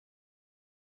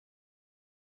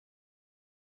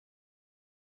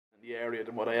the area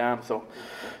than what I am, so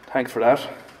thanks for that.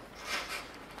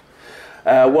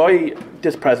 Why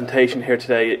this presentation here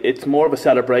today? It's more of a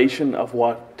celebration of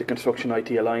what the Construction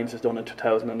IT Alliance has done in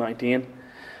 2019,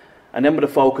 and then with a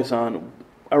focus on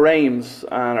our aims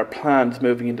and our plans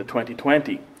moving into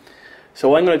 2020.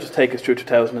 So I'm going to just take us through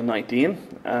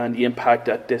 2019 and the impact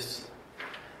that this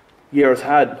year has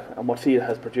had and what CitA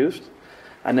has produced.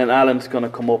 And then Alan's going to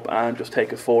come up and just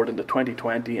take us forward into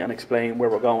 2020 and explain where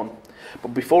we're going.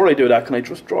 But before I do that, can I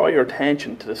just draw your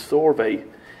attention to the survey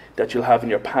that you'll have in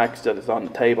your packs that is on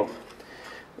the table.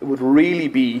 It would really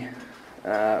be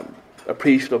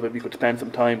appreciative if you could spend some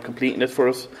time completing this for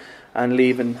us and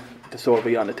leaving the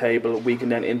survey on the table. We can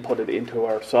then input it into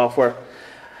our software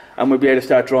and we'll be able to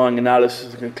start drawing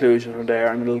analysis and conclusions from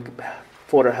there, and it'll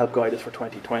further help guide us for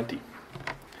 2020.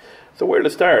 So where to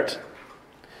start?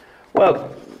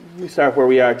 Well, we start where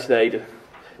we are today, the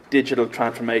digital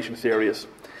transformation series.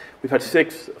 We've had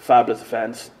 6 fabulous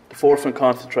events. The first one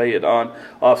concentrated on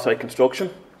off-site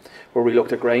construction, where we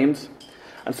looked at Graham's,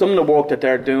 and some of the work that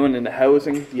they're doing in the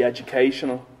housing, the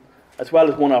educational, as well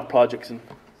as one-off projects in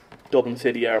Dublin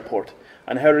City Airport,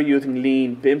 and how they're using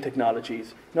lean BIM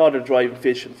technologies in order to drive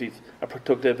efficiencies and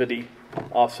productivity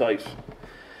off-site.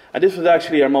 And this was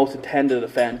actually our most attended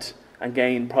event and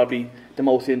gained probably the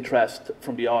most interest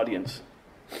from the audience.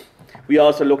 We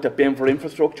also looked at BIM for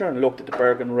infrastructure and looked at the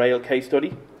Bergen Rail case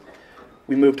study.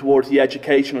 We moved towards the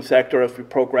educational sector as we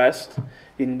progressed.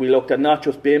 We looked at not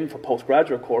just BIM for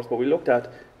postgraduate course, but we looked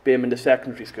at BIM in the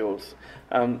secondary schools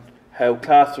and how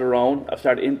classes of their own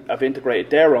have integrated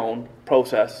their own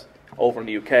process over in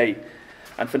the UK.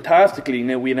 And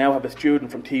fantastically, we now have a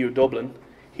student from TU Dublin.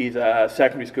 He's a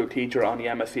secondary school teacher on the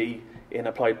MSc in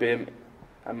Applied BIM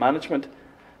and Management,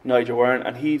 Nigel Warren,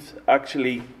 and he's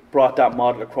actually brought that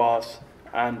model across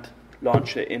and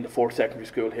launched it in the 4th secondary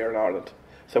school here in Ireland.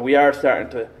 So we are starting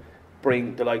to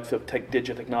bring the likes of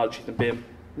digital technologies and BIM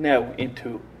now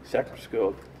into secondary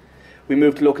school. We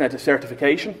moved to looking at the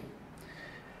certification,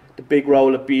 the big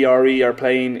role that BRE are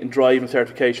playing in driving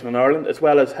certification in Ireland, as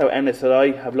well as how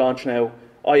NSI have launched now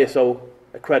ISO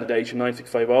accreditation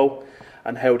 9650,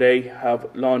 and how they have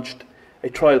launched a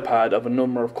trial pad of a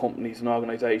number of companies and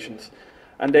organisations.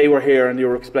 And they were here and they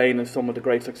were explaining some of the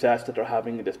great success that they're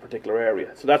having in this particular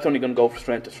area. So that's only going to go from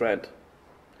strength to strength.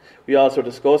 We also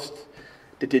discussed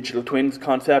the digital twins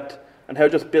concept and how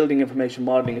just building information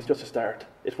modelling is just a start.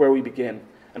 It's where we begin,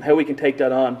 and how we can take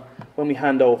that on when we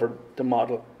hand over the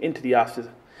model into the asset,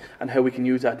 and how we can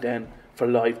use that then for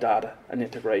live data and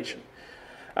integration.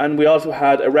 And we also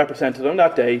had a representative on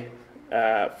that day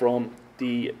from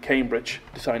the Cambridge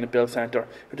Design and Build Centre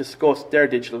who discussed their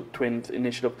digital twins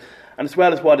initiative, and as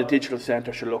well as what a digital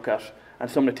centre should look at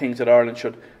and some of the things that Ireland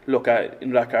should look at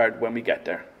in that regard when we get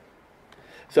there.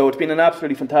 So it's been an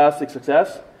absolutely fantastic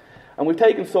success, and we've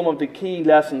taken some of the key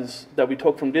lessons that we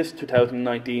took from this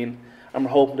 2019 and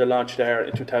we're hoping to launch there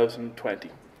in 2020.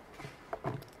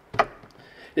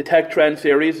 The Tech Trend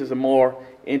series is a more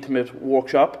intimate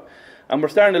workshop, and we're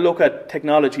starting to look at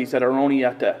technologies that are only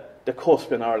at the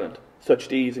cusp in Ireland. Such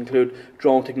these include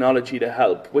drone technology to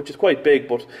help, which is quite big,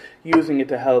 but using it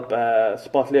to help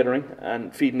spot littering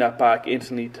and feeding that back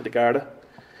instantly to the Garda.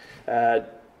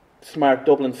 Smart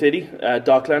Dublin City,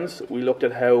 Docklands, we looked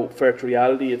at how virtual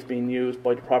reality is being used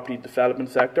by the property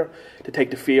development sector to take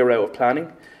the fear out of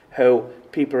planning, how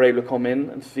people are able to come in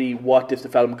and see what this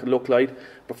development could look like,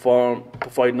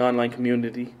 provide an online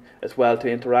community as well to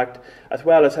interact, as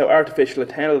well as how artificial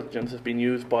intelligence has been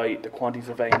used by the quantity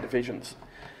surveying divisions.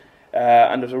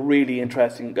 And there's a really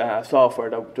interesting software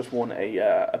that just won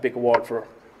a big award for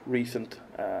recent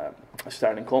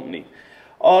starting company.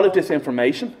 All of this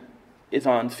information is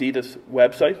on CITA's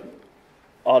website,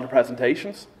 all the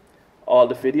presentations, all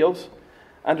the videos,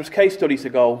 and there's case studies to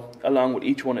go along with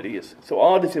each one of these. So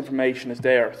all this information is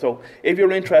there. So if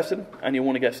you're interested and you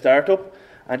want to get started up,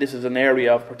 and this is an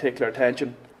area of particular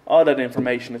attention, all that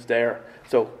information is there.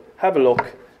 So have a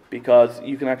look, because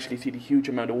you can actually see the huge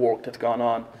amount of work that's gone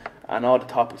on and all the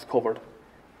topics covered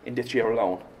in this year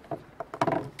alone.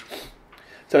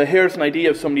 So here's an idea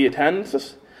of some of the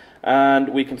attendances. And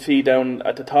we can see down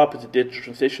at the top is the digital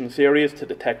transition series to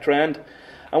the tech trend.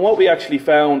 And what we actually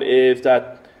found is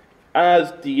that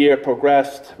as the year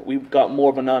progressed, we've got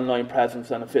more of an online presence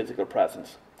than a physical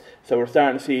presence. So we're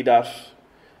starting to see that,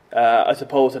 I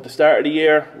suppose at the start of the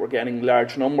year, we're getting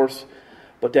large numbers,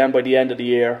 but then by the end of the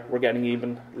year, we're getting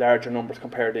even larger numbers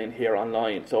compared in here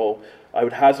online. So I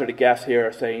would hazard a guess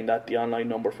here saying that the online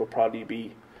numbers will probably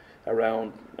be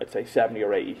around, let's say, 70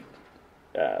 or 80.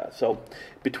 So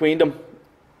between them,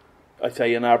 I'd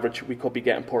say on average we could be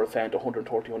getting per event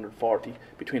 130, 140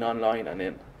 between online and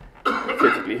in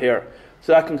physically here.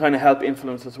 So that can kind of help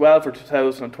influence as well for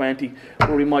 2020,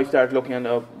 where we might start looking at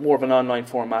more of an online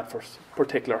format for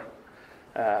particular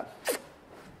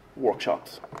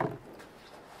workshops.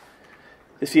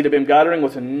 The CitA BIM gathering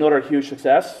was another huge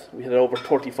success. We had over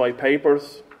 35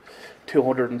 papers,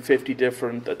 250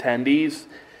 different attendees.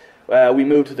 We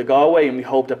moved to the Galway and we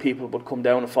hoped that people would come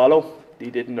down and follow. They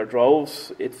did in their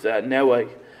droves. It's now a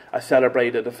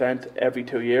celebrated event every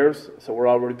 2 years, so we're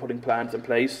already putting plans in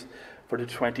place for the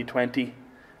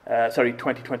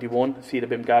 2021 CitA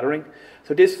BIM gathering.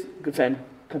 So this event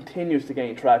continues to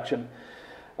gain traction,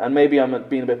 and maybe I'm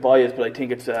being a bit biased, but I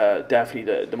think it's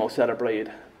definitely the most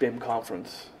celebrated BIM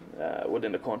conference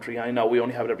within the country. I know we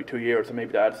only have it every 2 years, so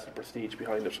maybe that adds the prestige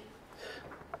behind it.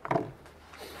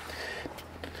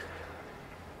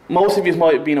 Most of you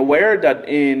might have been aware that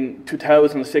in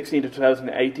 2016 to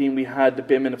 2018 we had the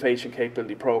BIM Innovation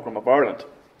Capability Programme of Ireland.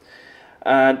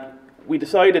 And we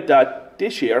decided that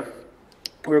this year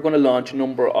we were going to launch a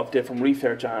number of different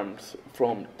research arms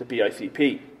from the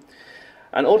BICP.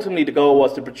 And ultimately the goal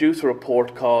was to produce a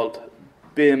report called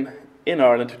BIM in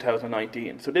Ireland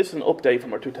 2019. So this is an update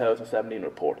from our 2017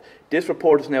 report. This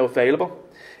report is now available.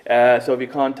 So if you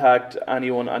contact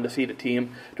anyone on the CitA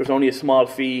team, there's only a small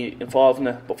fee involved in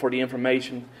it, but for the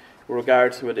information with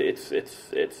regards to it, it's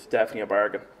definitely a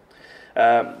bargain.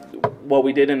 What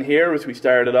we did in here is we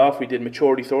started off, we did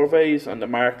maturity surveys on the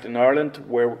market in Ireland,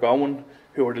 where we're going,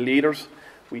 who are the leaders.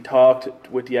 We talked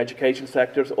with the education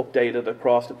sectors, updated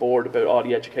across the board about all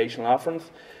the educational offerings.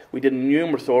 We did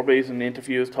numerous surveys and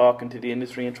interviews talking to the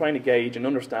industry and trying to gauge an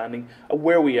understanding of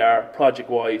where we are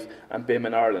project-wise and BIM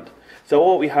in Ireland. So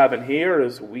what we have in here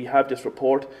is we have this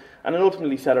report, and it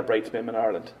ultimately celebrates BIM in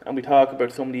Ireland. And we talk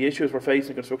about some of the issues we're facing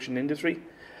in the construction industry,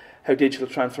 how digital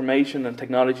transformation and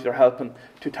technologies are helping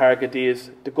to target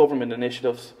the government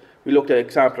initiatives. We looked at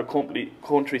example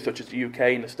countries such as the UK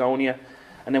and Estonia,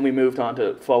 and then we moved on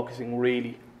to focusing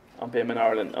really on BIM in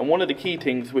Ireland. And one of the key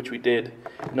things which we did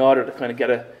in order to kind of get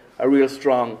a real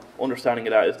strong understanding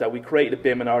of that is that we created a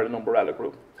BIM in Ireland umbrella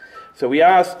group. So we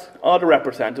asked all the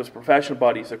representatives, professional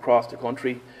bodies across the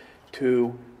country,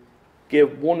 to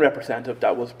give one representative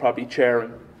that was probably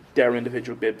chairing their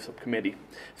individual BIM subcommittee.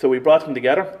 So we brought them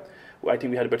together. I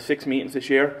think we had about 6 meetings this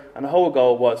year, and the whole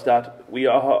goal was that we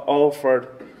offered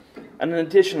an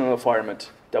additional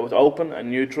environment that was open and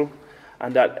neutral,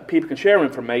 and that people can share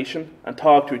information and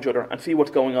talk to each other and see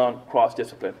what's going on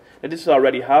cross-discipline. Now this is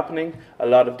already happening. A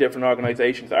lot of different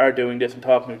organisations are doing this and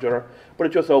talking to each other, but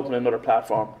it just opened another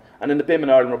platform. And in the BIM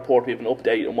in Ireland report we have an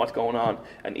update on what's going on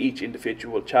in each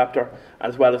individual chapter,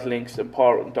 as well as links to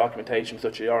important documentation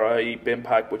such as the RIE BIM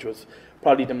Pack, which was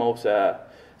probably the most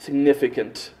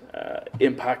significant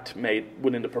impact made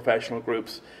within the professional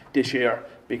groups this year,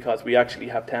 because we actually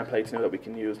have templates now that we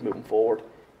can use moving forward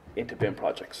into BIM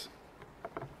projects.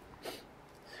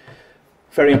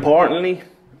 Very importantly,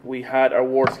 we had our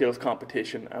World Skills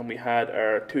competition, and we had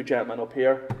our 2 gentlemen up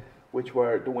here, which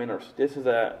were the winners. This is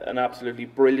an absolutely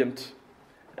brilliant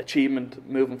achievement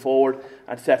moving forward,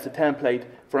 and sets a template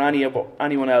for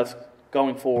anyone else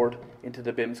going forward into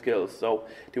the BIM skills. So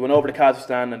they went over to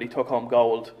Kazakhstan and they took home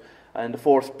gold in the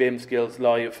 4th BIM Skills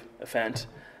Live event,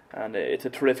 and it's a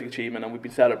terrific achievement, and we've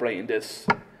been celebrating this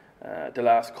the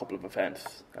last couple of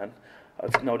events, and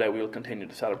I've no doubt we'll continue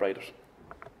to celebrate it.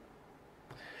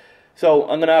 So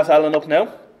I'm going to ask Alan up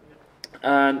now,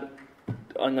 and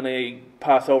I'm going to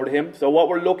pass over to him. So what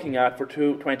we're looking at for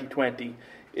 2020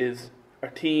 is our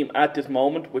theme at this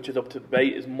moment, which is up to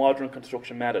debate, is modern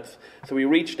construction methods. So we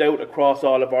reached out across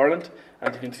all of Ireland,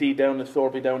 and you can see down the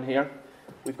survey down here,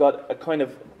 we've got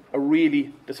a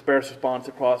really dispersed response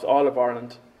across all of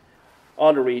Ireland,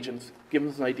 all the regions, giving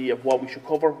us an idea of what we should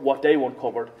cover, what they want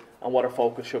covered, and what our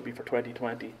focus should be for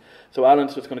 2020. So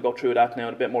Alan's just going to go through that now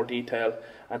in a bit more detail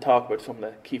and talk about some of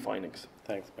the key findings.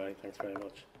 Thanks, Barry. Thanks very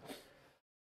much.